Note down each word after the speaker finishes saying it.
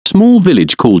small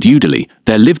village called Udele,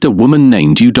 there lived a woman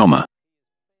named Udomma.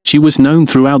 She was known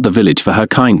throughout the village for her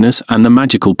kindness and the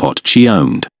magical pot she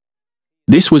owned.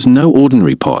 This was no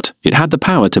ordinary pot, it had the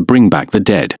power to bring back the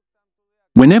dead.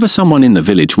 Whenever someone in the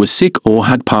village was sick or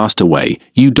had passed away,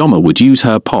 Udomma would use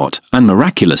her pot, and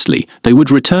miraculously, they would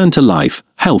return to life,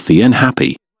 healthy and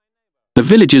happy. The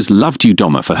villagers loved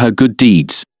Udomma for her good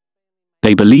deeds.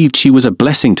 They believed she was a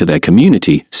blessing to their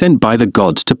community, sent by the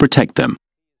gods to protect them.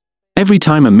 Every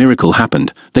time a miracle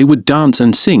happened, they would dance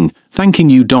and sing, thanking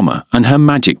Udomma and her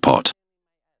magic pot.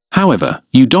 However,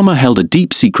 Udomma held a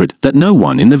deep secret that no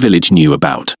one in the village knew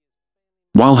about.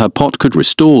 While her pot could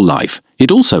restore life,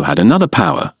 it also had another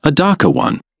power, a darker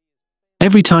one.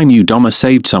 Every time Udomma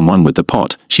saved someone with the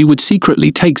pot, she would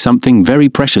secretly take something very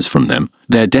precious from them,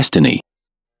 their destiny.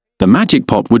 The magic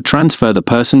pot would transfer the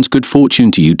person's good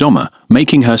fortune to Udomma,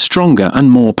 making her stronger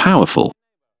and more powerful.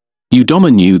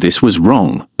 Udomma knew this was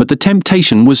wrong, but the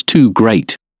temptation was too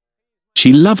great.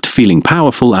 She loved feeling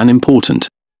powerful and important.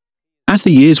 As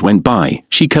the years went by,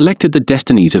 she collected the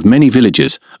destinies of many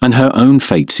villagers, and her own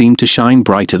fate seemed to shine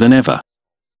brighter than ever.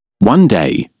 One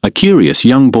day, a curious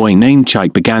young boy named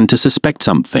Chike began to suspect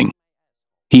something.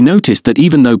 He noticed that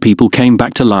even though people came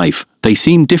back to life, they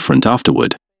seemed different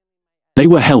afterward. They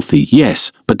were healthy,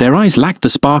 yes, but their eyes lacked the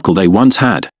sparkle they once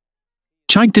had.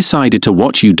 Chike decided to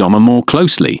watch Udomma more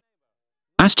closely.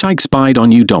 As Chike spied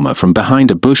on Udomma from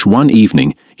behind a bush one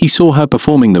evening, he saw her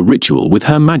performing the ritual with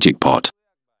her magic pot.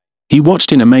 He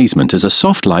watched in amazement as a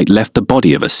soft light left the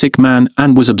body of a sick man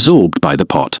and was absorbed by the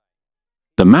pot.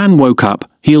 The man woke up,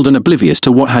 healed and oblivious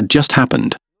to what had just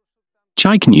happened.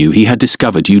 Chike knew he had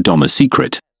discovered Udomma's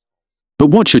secret. But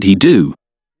what should he do?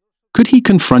 Could he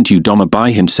confront Udomma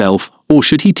by himself, or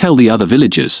should he tell the other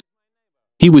villagers?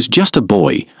 He was just a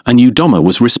boy, and Udomma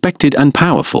was respected and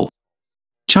powerful.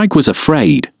 Chike was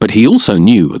afraid, but he also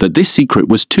knew that this secret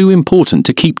was too important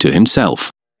to keep to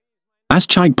himself. As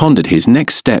Chike pondered his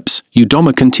next steps,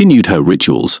 Udomma continued her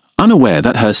rituals, unaware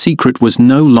that her secret was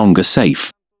no longer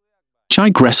safe.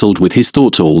 Chike wrestled with his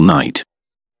thoughts all night.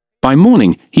 By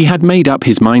morning, he had made up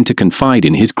his mind to confide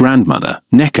in his grandmother,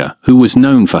 Neka, who was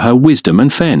known for her wisdom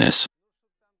and fairness.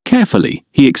 Carefully,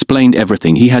 he explained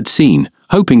everything he had seen,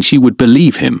 hoping she would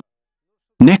believe him.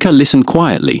 Neka listened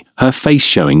quietly, her face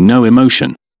showing no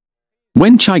emotion.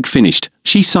 When Chike finished,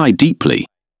 she sighed deeply.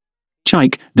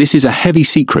 "Chike, this is a heavy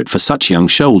secret for such young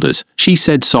shoulders," she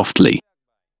said softly.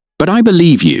 "But I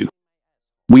believe you.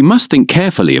 We must think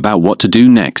carefully about what to do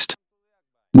next.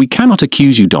 We cannot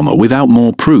accuse Udomma without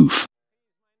more proof.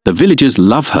 The villagers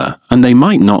love her, and they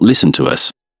might not listen to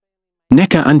us."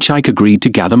 Neka and Chike agreed to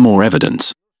gather more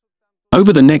evidence.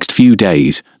 Over the next few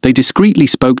days, they discreetly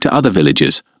spoke to other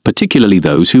villagers, particularly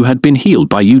those who had been healed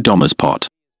by Udomma's pot.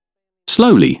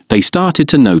 Slowly, they started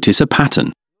to notice a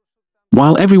pattern.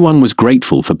 While everyone was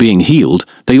grateful for being healed,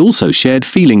 they also shared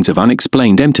feelings of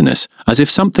unexplained emptiness, as if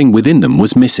something within them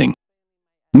was missing.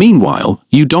 Meanwhile,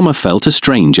 Udomma felt a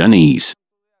strange unease.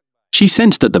 She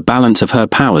sensed that the balance of her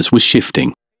powers was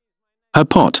shifting. Her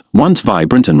pot, once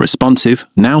vibrant and responsive,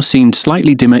 now seemed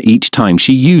slightly dimmer each time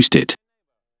she used it.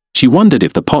 She wondered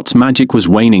if the pot's magic was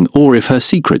waning or if her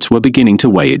secrets were beginning to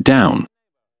weigh it down.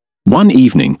 One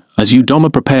evening, as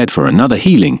Udomma prepared for another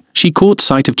healing, she caught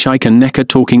sight of Chike and Neka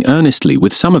talking earnestly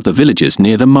with some of the villagers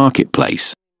near the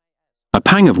marketplace. A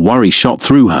pang of worry shot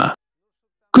through her.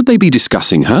 Could they be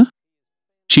discussing her?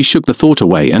 She shook the thought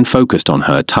away and focused on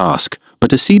her task,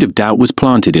 but a seed of doubt was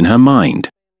planted in her mind.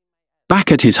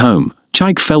 Back at his home,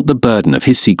 Chike felt the burden of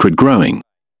his secret growing.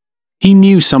 He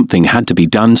knew something had to be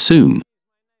done soon.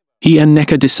 He and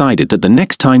Neka decided that the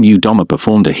next time Udomma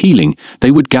performed a healing,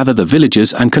 they would gather the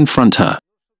villagers and confront her.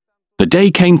 The day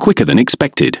came quicker than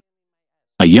expected.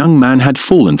 A young man had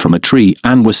fallen from a tree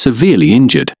and was severely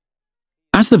injured.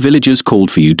 As the villagers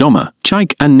called for Udomma,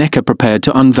 Chike and Neka prepared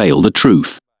to unveil the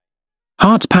truth.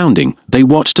 Hearts pounding, they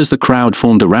watched as the crowd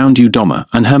formed around Udomma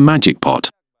and her magic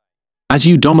pot. As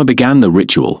Udomma began the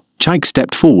ritual, Chike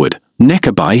stepped forward,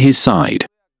 Neka by his side.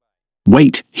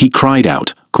 "Wait," he cried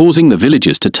out, causing the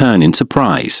villagers to turn in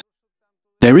surprise.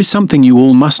 "There is something you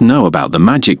all must know about the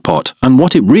magic pot and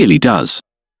what it really does."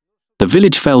 The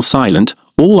village fell silent,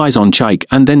 all eyes on Chike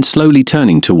and then slowly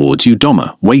turning towards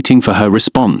Udomma, waiting for her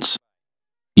response.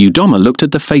 Udomma looked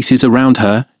at the faces around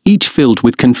her, each filled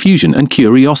with confusion and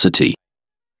curiosity.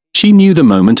 She knew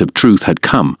the moment of truth had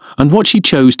come, and what she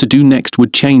chose to do next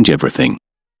would change everything.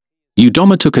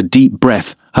 Udomma took a deep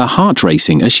breath, her heart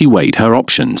racing as she weighed her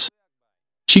options.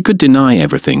 She could deny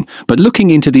everything, but looking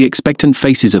into the expectant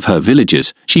faces of her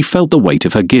villagers, she felt the weight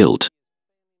of her guilt.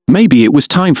 Maybe it was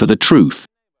time for the truth.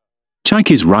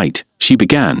 "Chike is right," she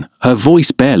began, her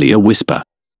voice barely a whisper.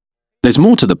 There's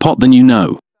more to the pot than you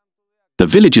know. The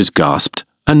villagers gasped,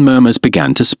 and murmurs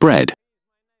began to spread.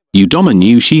 Udomma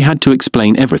knew she had to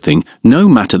explain everything, no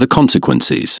matter the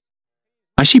consequences.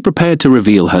 As she prepared to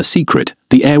reveal her secret,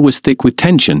 the air was thick with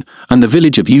tension, and the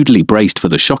village of Udele braced for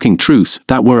the shocking truths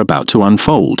that were about to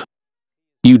unfold.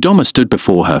 Udomma stood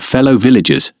before her fellow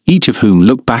villagers, each of whom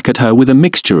looked back at her with a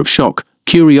mixture of shock,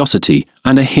 curiosity,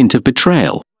 and a hint of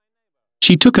betrayal.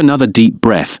 She took another deep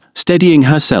breath, steadying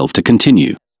herself to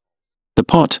continue. "The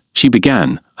pot," she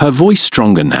began, her voice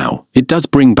stronger now, "it does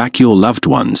bring back your loved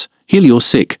ones, heal your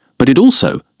sick, but it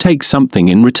also takes something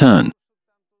in return."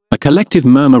 A collective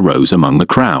murmur rose among the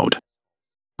crowd.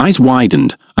 Eyes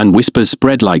widened, and whispers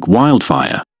spread like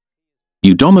wildfire.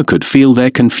 Udomma could feel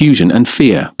their confusion and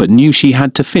fear, but knew she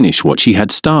had to finish what she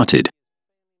had started.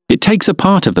 "It takes a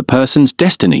part of the person's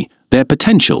destiny, their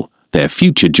potential, their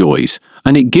future joys,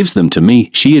 and it gives them to me,"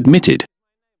 she admitted.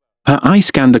 Her eye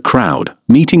scanned the crowd,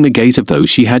 meeting the gaze of those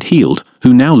she had healed,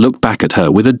 who now looked back at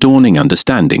her with a dawning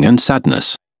understanding and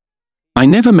sadness. "I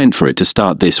never meant for it to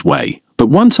start this way, but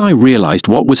once I realized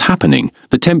what was happening,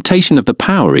 the temptation of the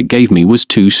power it gave me was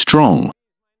too strong."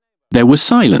 There was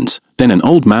silence, then an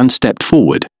old man stepped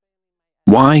forward.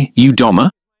 "Why, Udomma?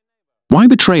 Why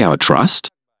betray our trust?"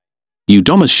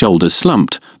 Udomma's shoulders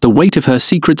slumped, the weight of her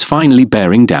secrets finally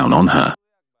bearing down on her.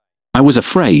 "I was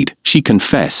afraid," she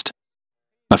confessed.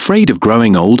 "Afraid of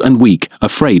growing old and weak,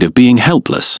 afraid of being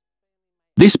helpless.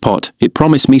 This pot, it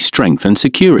promised me strength and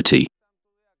security.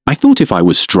 I thought if I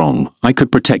was strong, I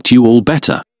could protect you all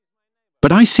better.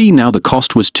 But I see now the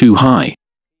cost was too high."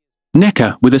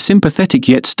 Neka, with a sympathetic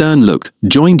yet stern look,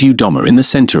 joined Udomma in the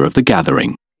center of the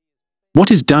gathering.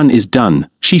 "What is done,"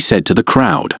 she said to the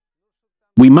crowd.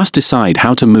 "We must decide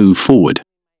how to move forward.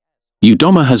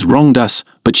 Udomma has wronged us,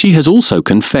 but she has also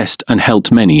confessed and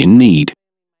helped many in need."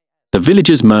 The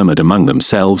villagers murmured among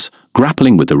themselves,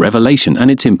 grappling with the revelation and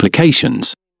its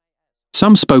implications.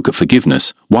 Some spoke of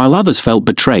forgiveness, while others felt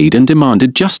betrayed and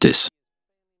demanded justice.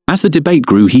 As the debate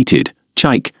grew heated,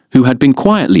 Chaik, who had been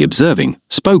quietly observing,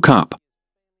 spoke up.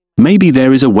 "Maybe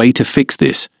there is a way to fix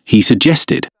this," he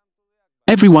suggested.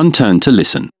 Everyone turned to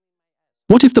listen.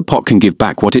 What if the pot can give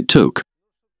back what it took?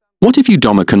 What if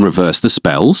Udomma can reverse the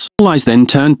spells? All eyes then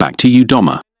turned back to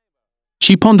Udomma.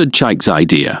 She pondered Chaik's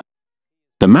idea.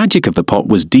 The magic of the pot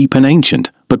was deep and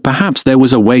ancient, but perhaps there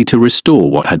was a way to restore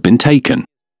what had been taken.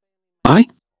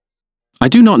 I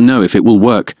do not know if it will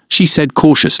work," she said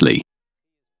cautiously.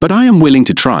 "But I am willing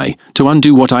to try, to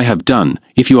undo what I have done,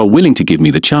 if you are willing to give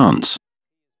me the chance."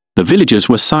 The villagers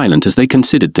were silent as they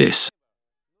considered this.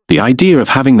 The idea of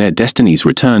having their destinies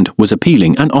returned was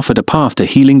appealing and offered a path to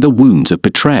healing the wounds of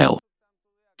betrayal.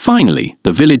 Finally,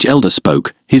 the village elder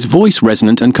spoke, his voice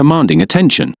resonant and commanding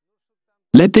attention.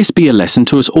 "Let this be a lesson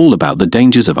to us all about the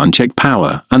dangers of unchecked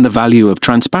power and the value of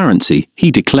transparency,"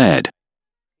 he declared.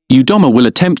 "Udomma will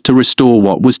attempt to restore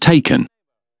what was taken.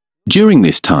 During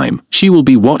this time, she will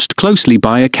be watched closely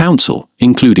by a council,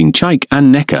 including Chaik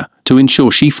and Neka, to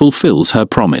ensure she fulfills her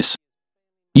promise."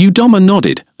 Udomma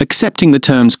nodded, accepting the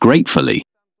terms gratefully.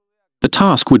 The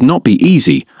task would not be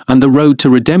easy, and the road to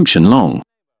redemption long.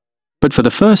 But for the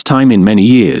first time in many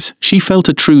years, she felt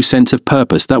a true sense of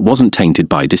purpose that wasn't tainted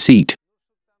by deceit.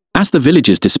 As the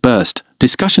villagers dispersed,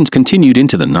 discussions continued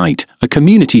into the night, a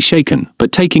community shaken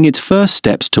but taking its first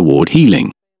steps toward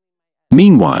healing.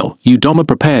 Meanwhile, Udomma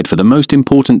prepared for the most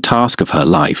important task of her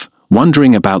life,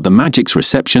 wondering about the magic's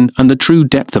reception and the true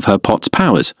depth of her pot's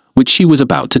powers, which she was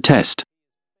about to test.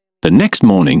 The next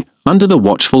morning, under the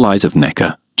watchful eyes of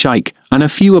Neka, Chaik, and a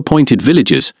few appointed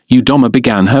villagers, Udomma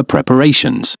began her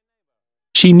preparations.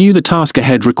 She knew the task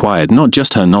ahead required not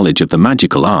just her knowledge of the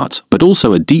magical arts, but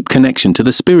also a deep connection to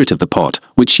the spirit of the pot,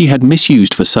 which she had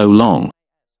misused for so long.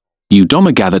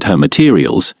 Udomma gathered her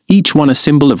materials, each one a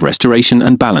symbol of restoration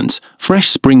and balance: fresh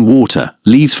spring water,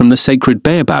 leaves from the sacred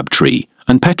baobab tree,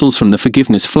 and petals from the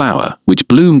forgiveness flower, which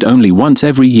bloomed only once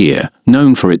every year,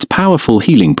 known for its powerful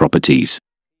healing properties.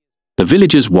 The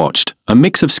villagers watched, a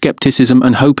mix of skepticism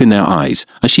and hope in their eyes,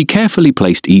 as she carefully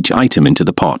placed each item into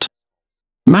the pot.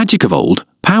 "Magic of old,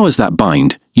 powers that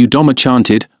bind," Udomma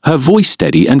chanted, her voice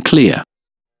steady and clear.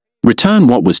 "Return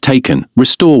what was taken,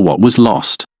 restore what was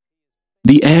lost."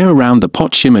 The air around the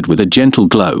pot shimmered with a gentle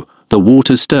glow, the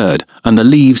waters stirred, and the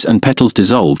leaves and petals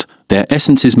dissolved, their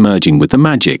essences merging with the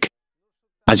magic.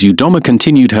 As Udomma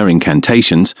continued her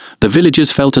incantations, the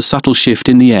villagers felt a subtle shift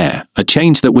in the air, a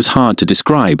change that was hard to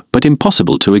describe but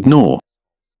impossible to ignore.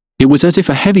 It was as if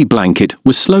a heavy blanket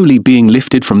was slowly being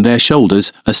lifted from their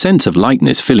shoulders, a sense of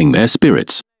lightness filling their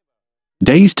spirits.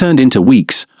 Days turned into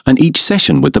weeks, and each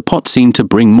session with the pot seemed to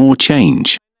bring more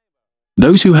change.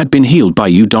 Those who had been healed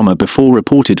by Udomma before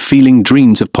reported feeling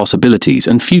dreams of possibilities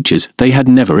and futures they had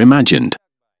never imagined.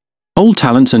 Old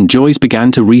talents and joys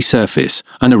began to resurface,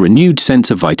 and a renewed sense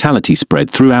of vitality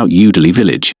spread throughout Udele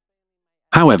village.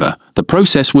 However, the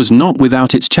process was not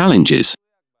without its challenges.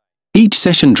 Each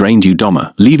session drained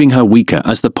Udomma, leaving her weaker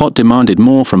as the pot demanded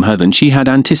more from her than she had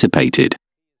anticipated.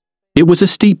 It was a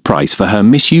steep price for her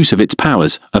misuse of its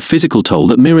powers, a physical toll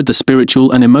that mirrored the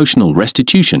spiritual and emotional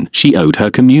restitution she owed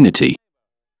her community.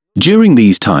 During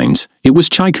these times, it was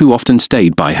Chaik who often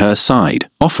stayed by her side,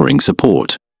 offering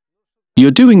support.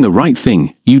 "You're doing the right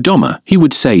thing, Udomma," he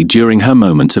would say during her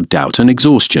moments of doubt and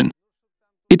exhaustion.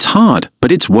 "It's hard,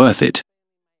 but it's worth it."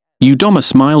 Udomma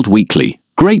smiled weakly,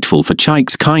 grateful for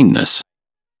Chaik's kindness.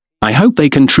 "I hope they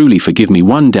can truly forgive me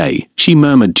one day," she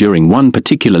murmured during one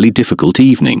particularly difficult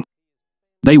evening.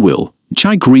 "They will,"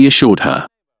 Chaik reassured her.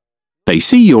 "They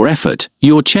see your effort,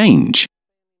 your change.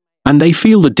 And they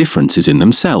feel the differences in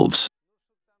themselves.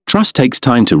 Trust takes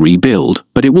time to rebuild,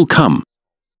 but it will come."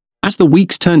 As the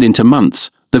weeks turned into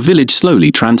months, the village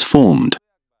slowly transformed.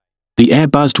 The air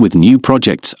buzzed with new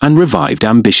projects and revived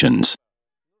ambitions.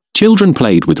 Children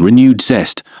played with renewed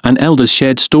zest, and elders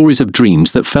shared stories of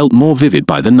dreams that felt more vivid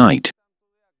by the night.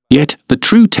 Yet, the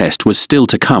true test was still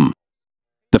to come.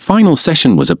 The final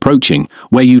session was approaching,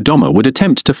 where Udomma would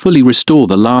attempt to fully restore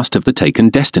the last of the taken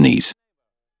destinies.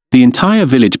 The entire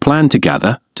village planned to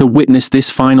gather to witness this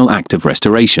final act of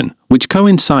restoration, which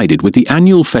coincided with the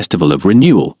annual Festival of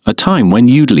Renewal, a time when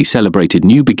Udele celebrated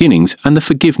new beginnings and the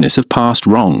forgiveness of past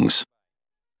wrongs.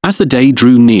 As the day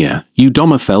drew near,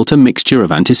 Udomma felt a mixture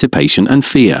of anticipation and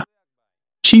fear.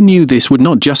 She knew this would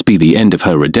not just be the end of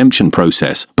her redemption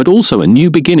process, but also a new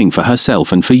beginning for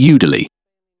herself and for Udele.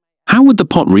 How would the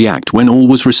pot react when all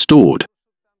was restored?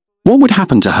 What would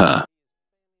happen to her?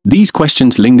 These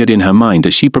questions lingered in her mind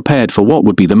as she prepared for what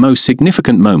would be the most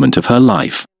significant moment of her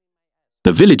life.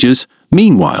 The villagers,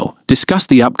 meanwhile, discussed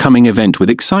the upcoming event with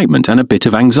excitement and a bit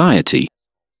of anxiety.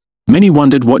 Many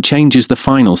wondered what changes the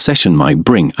final session might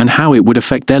bring and how it would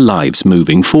affect their lives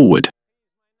moving forward.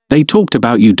 They talked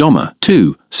about Udomma,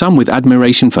 too, some with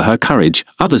admiration for her courage,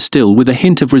 others still with a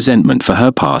hint of resentment for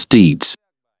her past deeds.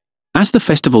 As the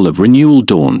Festival of Renewal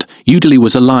dawned, Udele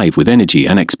was alive with energy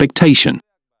and expectation.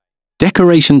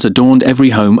 Decorations adorned every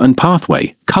home and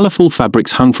pathway, colorful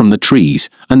fabrics hung from the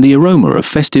trees, and the aroma of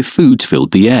festive foods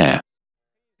filled the air.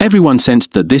 Everyone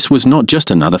sensed that this was not just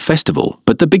another festival,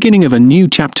 but the beginning of a new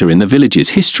chapter in the village's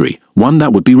history, one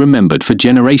that would be remembered for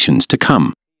generations to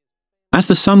come. As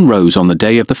the sun rose on the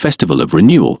day of the Festival of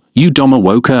Renewal, Udomma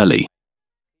woke early.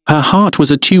 Her heart was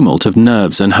a tumult of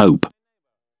nerves and hope.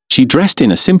 She dressed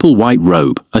in a simple white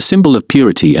robe, a symbol of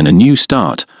purity and a new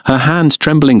start, her hands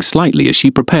trembling slightly as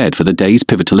she prepared for the day's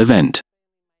pivotal event.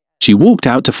 She walked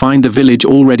out to find the village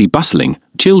already bustling,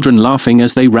 children laughing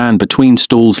as they ran between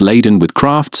stalls laden with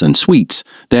crafts and sweets,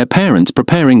 their parents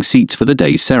preparing seats for the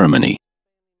day's ceremony.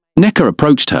 Neka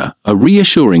approached her, a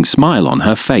reassuring smile on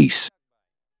her face.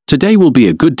 "Today will be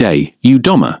a good day,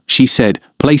 Udomma," she said,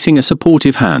 placing a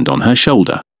supportive hand on her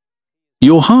shoulder.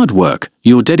 "Your hard work,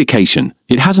 your dedication,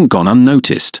 it hasn't gone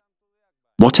unnoticed.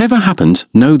 Whatever happens,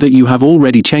 know that you have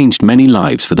already changed many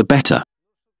lives for the better."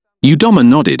 Udomma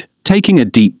nodded, taking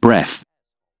a deep breath.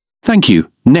 "Thank you,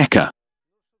 Neka.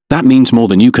 That means more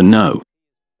than you can know."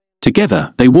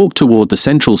 Together, they walked toward the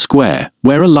central square,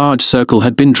 where a large circle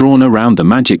had been drawn around the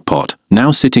magic pot,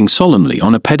 now sitting solemnly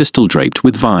on a pedestal draped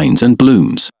with vines and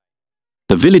blooms.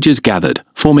 The villagers gathered,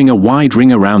 forming a wide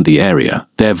ring around the area,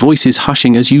 their voices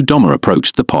hushing as Udomma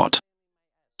approached the pot.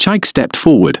 Chaik stepped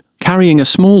forward, carrying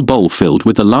a small bowl filled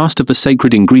with the last of the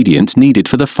sacred ingredients needed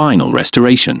for the final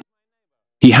restoration.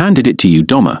 He handed it to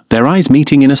Udomma, their eyes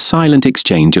meeting in a silent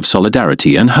exchange of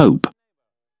solidarity and hope.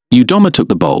 Udomma took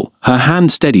the bowl, her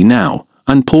hand steady now,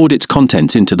 and poured its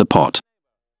contents into the pot.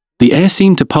 The air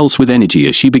seemed to pulse with energy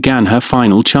as she began her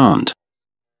final chant.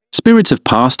 "Spirits of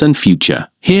past and future,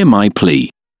 hear my plea.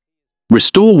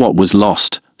 Restore what was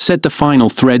lost, set the final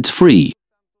threads free."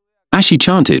 As she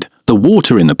chanted, the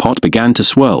water in the pot began to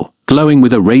swirl, glowing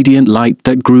with a radiant light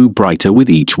that grew brighter with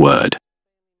each word.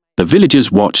 The villagers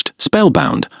watched,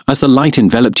 spellbound, as the light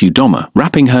enveloped Udomma,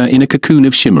 wrapping her in a cocoon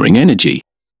of shimmering energy.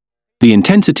 The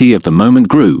intensity of the moment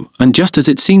grew, and just as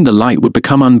it seemed the light would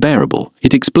become unbearable,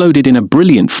 it exploded in a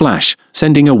brilliant flash,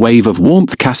 sending a wave of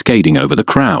warmth cascading over the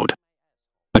crowd.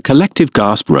 A collective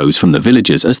gasp rose from the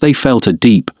villagers as they felt a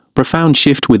deep, profound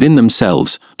shift within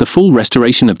themselves, the full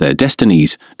restoration of their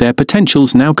destinies, their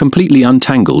potentials now completely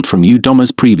untangled from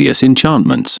Udomma's previous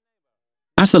enchantments.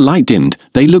 As the light dimmed,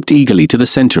 they looked eagerly to the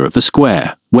center of the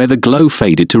square, where the glow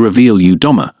faded to reveal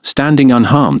Udomma, standing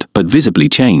unharmed but visibly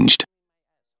changed.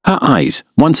 Her eyes,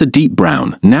 once a deep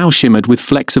brown, now shimmered with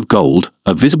flecks of gold,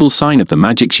 a visible sign of the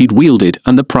magic she'd wielded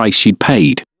and the price she'd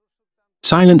paid.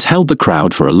 Silence held the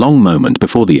crowd for a long moment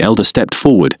before the elder stepped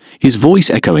forward, his voice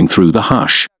echoing through the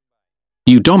hush.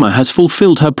 Udomma has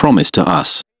fulfilled her promise to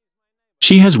us.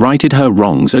 She has righted her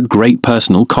wrongs at great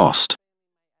personal cost.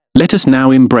 Let us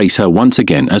now embrace her once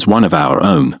again as one of our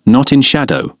own, not in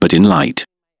shadow, but in light.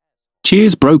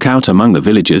 Cheers broke out among the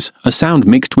villagers, a sound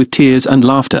mixed with tears and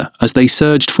laughter, as they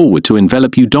surged forward to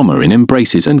envelop Udomma in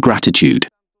embraces and gratitude.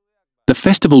 The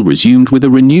festival resumed with a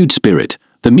renewed spirit,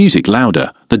 the music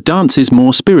louder, the dances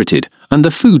more spirited, and the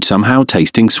food somehow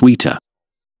tasting sweeter.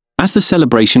 As the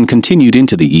celebration continued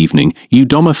into the evening,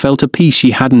 Udomma felt a peace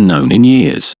she hadn't known in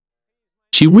years.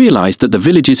 She realized that the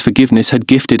village's forgiveness had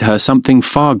gifted her something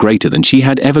far greater than she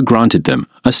had ever granted them,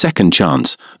 a second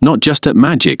chance, not just at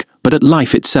magic, but at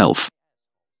life itself.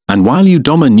 And while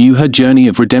Udomma knew her journey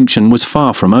of redemption was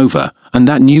far from over, and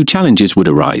that new challenges would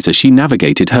arise as she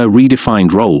navigated her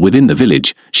redefined role within the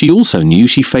village, she also knew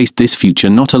she faced this future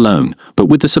not alone, but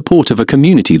with the support of a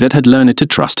community that had learned to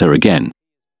trust her again.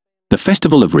 The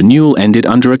festival of renewal ended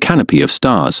under a canopy of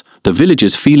stars, the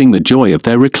villagers feeling the joy of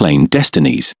their reclaimed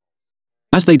destinies.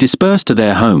 As they dispersed to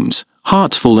their homes,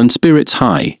 hearts full and spirits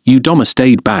high, Udomma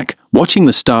stayed back, watching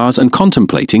the stars and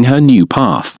contemplating her new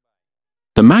path.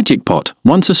 The magic pot,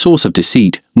 once a source of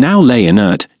deceit, now lay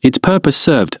inert, its purpose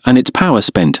served and its power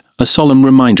spent, a solemn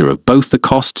reminder of both the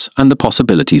costs and the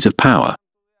possibilities of power.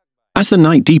 As the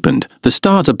night deepened, the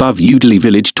stars above Udele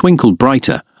village twinkled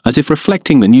brighter, as if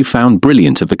reflecting the newfound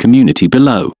brilliance of the community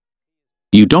below.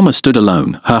 Udomma stood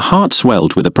alone, her heart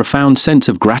swelled with a profound sense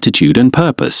of gratitude and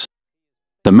purpose.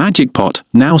 The magic pot,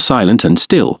 now silent and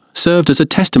still, served as a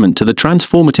testament to the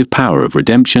transformative power of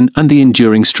redemption and the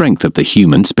enduring strength of the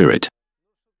human spirit.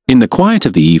 In the quiet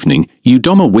of the evening,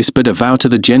 Udomma whispered a vow to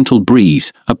the gentle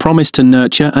breeze, a promise to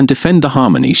nurture and defend the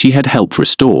harmony she had helped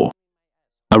restore.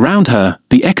 Around her,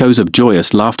 the echoes of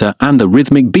joyous laughter and the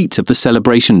rhythmic beats of the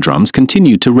celebration drums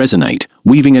continued to resonate,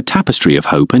 weaving a tapestry of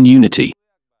hope and unity.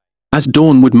 As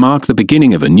dawn would mark the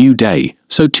beginning of a new day,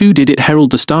 so too did it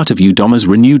herald the start of Udomma's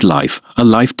renewed life, a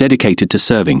life dedicated to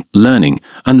serving, learning,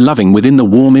 and loving within the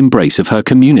warm embrace of her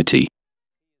community.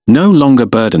 No longer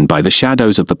burdened by the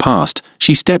shadows of the past,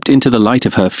 she stepped into the light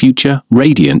of her future,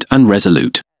 radiant and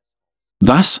resolute.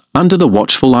 Thus, under the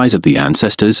watchful eyes of the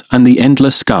ancestors and the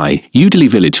endless sky, Udele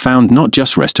village found not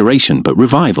just restoration but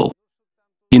revival.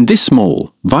 In this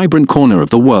small, vibrant corner of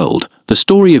the world, the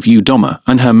story of Udomma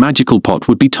and her magical pot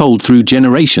would be told through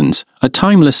generations, a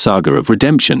timeless saga of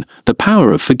redemption, the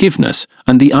power of forgiveness,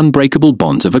 and the unbreakable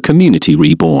bonds of a community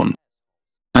reborn.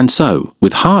 And so,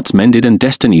 with hearts mended and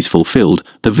destinies fulfilled,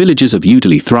 the villagers of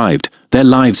Udele thrived, their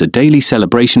lives a daily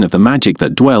celebration of the magic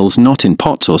that dwells not in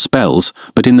pots or spells,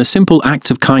 but in the simple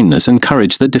acts of kindness and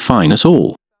courage that define us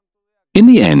all. In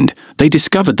the end, they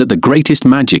discovered that the greatest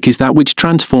magic is that which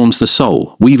transforms the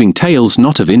soul, weaving tales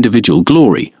not of individual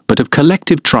glory, but of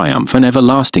collective triumph and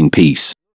everlasting peace.